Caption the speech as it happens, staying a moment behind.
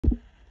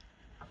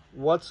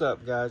What's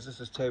up, guys?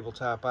 This is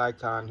Tabletop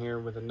Icon here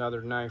with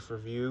another knife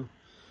review.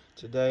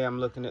 Today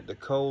I'm looking at the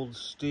Cold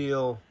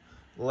Steel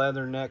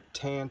Leatherneck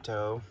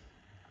Tanto,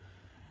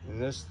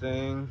 and this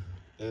thing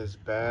is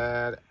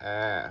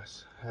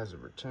badass. Has a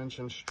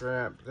retention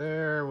strap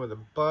there with a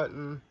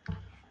button,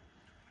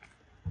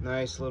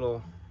 nice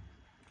little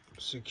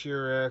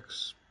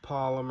Secure-X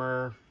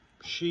polymer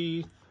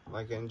sheath,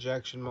 like an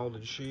injection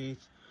molded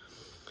sheath.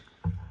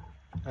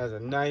 Has a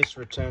nice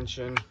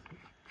retention.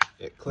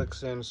 It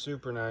clicks in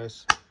super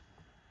nice.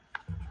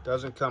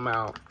 Doesn't come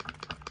out.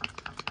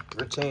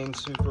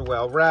 Retains super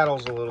well.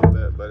 Rattles a little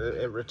bit, but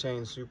it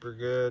retains super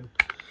good.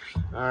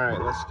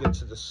 Alright, let's get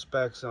to the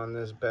specs on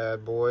this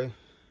bad boy.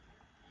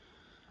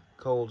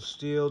 Cold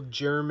Steel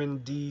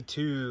German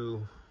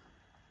D2.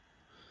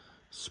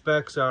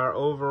 Specs are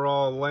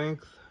overall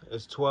length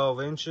is 12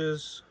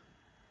 inches.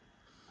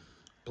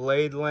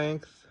 Blade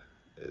length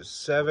is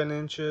 7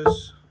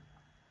 inches.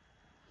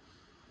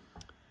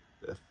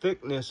 The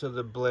thickness of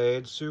the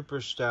blade,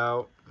 super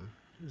stout,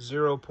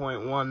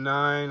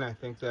 0.19. I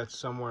think that's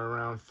somewhere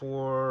around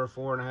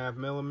 4.5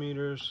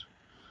 millimeters.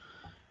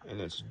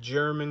 And it's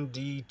German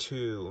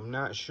D2. I'm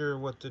not sure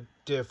what the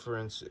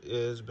difference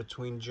is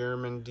between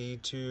German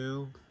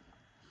D2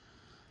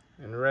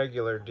 and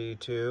regular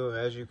D2.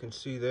 As you can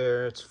see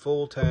there, it's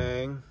full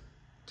tang.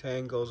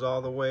 Tang goes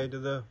all the way to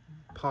the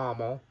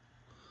pommel.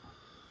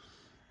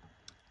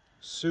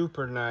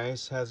 Super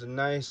nice. Has a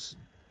nice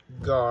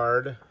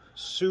guard.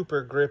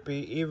 Super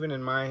grippy, even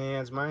in my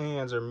hands. My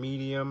hands are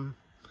medium,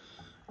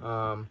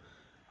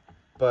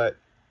 but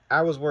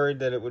I was worried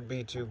that it would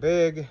be too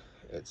big.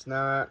 It's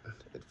not.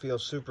 It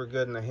feels super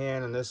good in the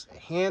hand, and this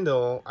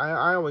handle,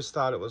 I always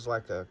thought it was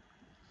like a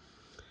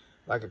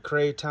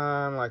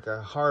craton, like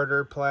a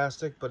harder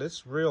plastic, but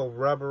it's real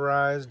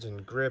rubberized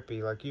and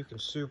grippy. Like you can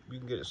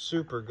get a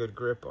super good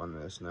grip on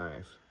this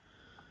knife.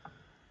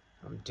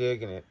 I'm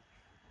digging it.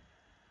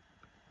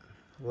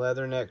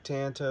 Leatherneck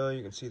Tanto,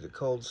 you can see the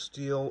Cold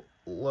Steel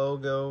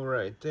logo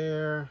right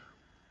there.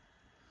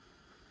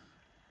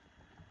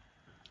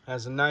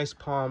 Has a nice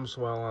palm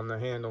swell on the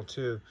handle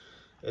too.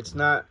 It's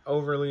not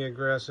overly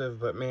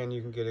aggressive, but man,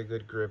 you can get a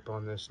good grip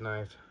on this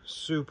knife.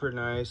 Super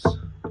nice.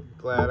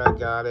 Glad I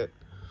got it.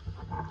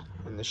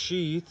 And the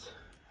sheath,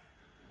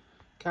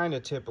 kind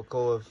of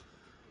typical of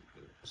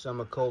some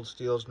of Cold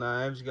Steel's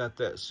knives. Got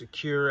that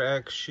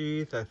Secure-X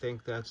sheath. I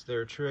think that's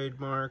their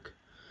trademark.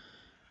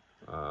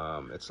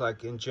 It's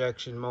like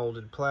injection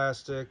molded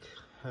plastic.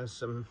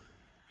 Has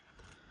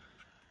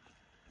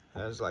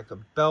like a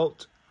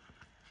belt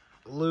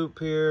loop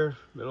here.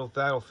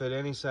 That'll fit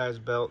any size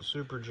belt.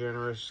 Super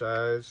generous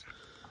size.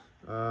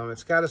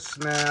 It's got a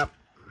snap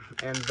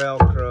and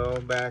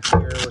Velcro back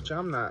here, which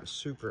I'm not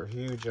super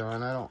huge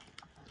on. I don't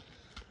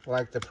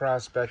like the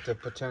prospect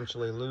of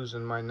potentially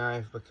losing my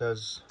knife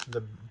because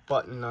the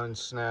button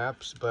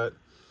unsnaps, but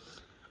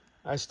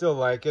I still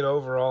like it.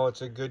 Overall,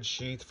 it's a good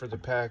sheath for the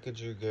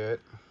package you get.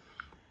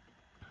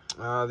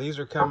 These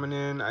are coming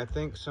in, I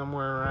think,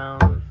 somewhere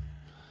around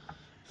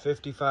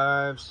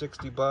 55,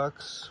 60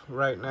 bucks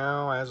right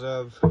now as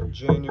of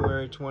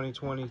January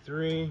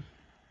 2023.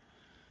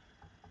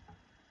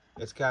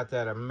 It's got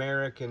that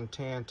American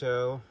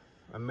Tanto,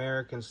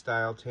 American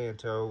style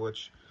Tanto,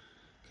 which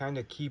kind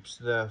of keeps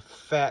the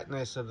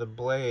fatness of the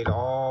blade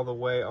all the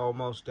way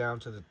almost down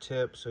to the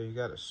tip, so you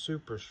got a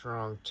super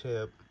strong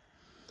tip.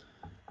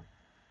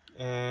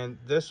 And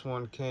this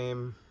one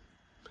came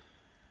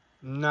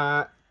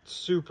not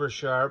super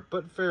sharp,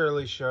 but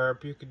fairly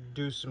sharp. You could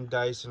do some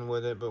dicing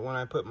with it, but when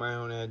I put my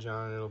own edge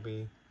on it,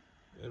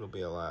 it'll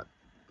be a lot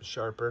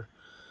sharper.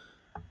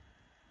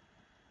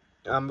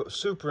 I'm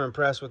super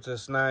impressed with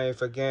this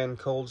knife. Again,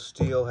 Cold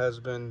Steel has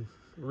been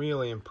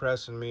really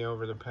impressing me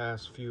over the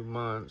past few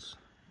months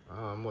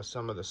with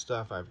some of the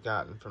stuff I've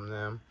gotten from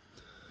them.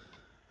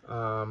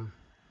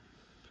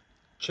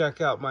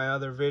 Check out my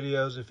other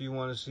videos if you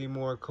want to see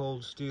more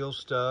Cold Steel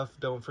stuff.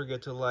 Don't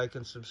forget to like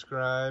and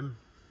subscribe.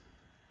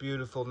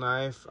 Beautiful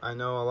knife. I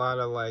know a lot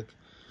of like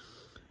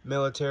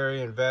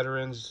military and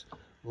veterans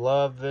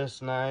love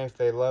this knife.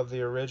 They love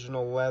the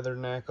original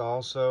Leatherneck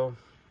also.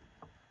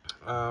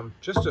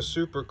 Just a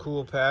super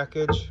cool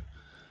package.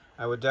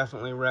 I would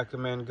definitely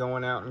recommend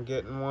going out and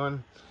getting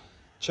one.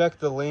 Check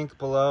the link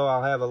below.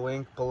 I'll have a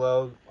link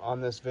below on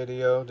this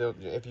video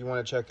if you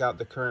want to check out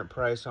the current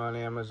price on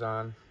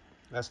Amazon.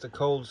 That's the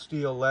Cold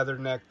Steel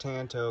Leatherneck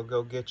Tanto.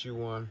 Go get you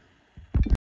one.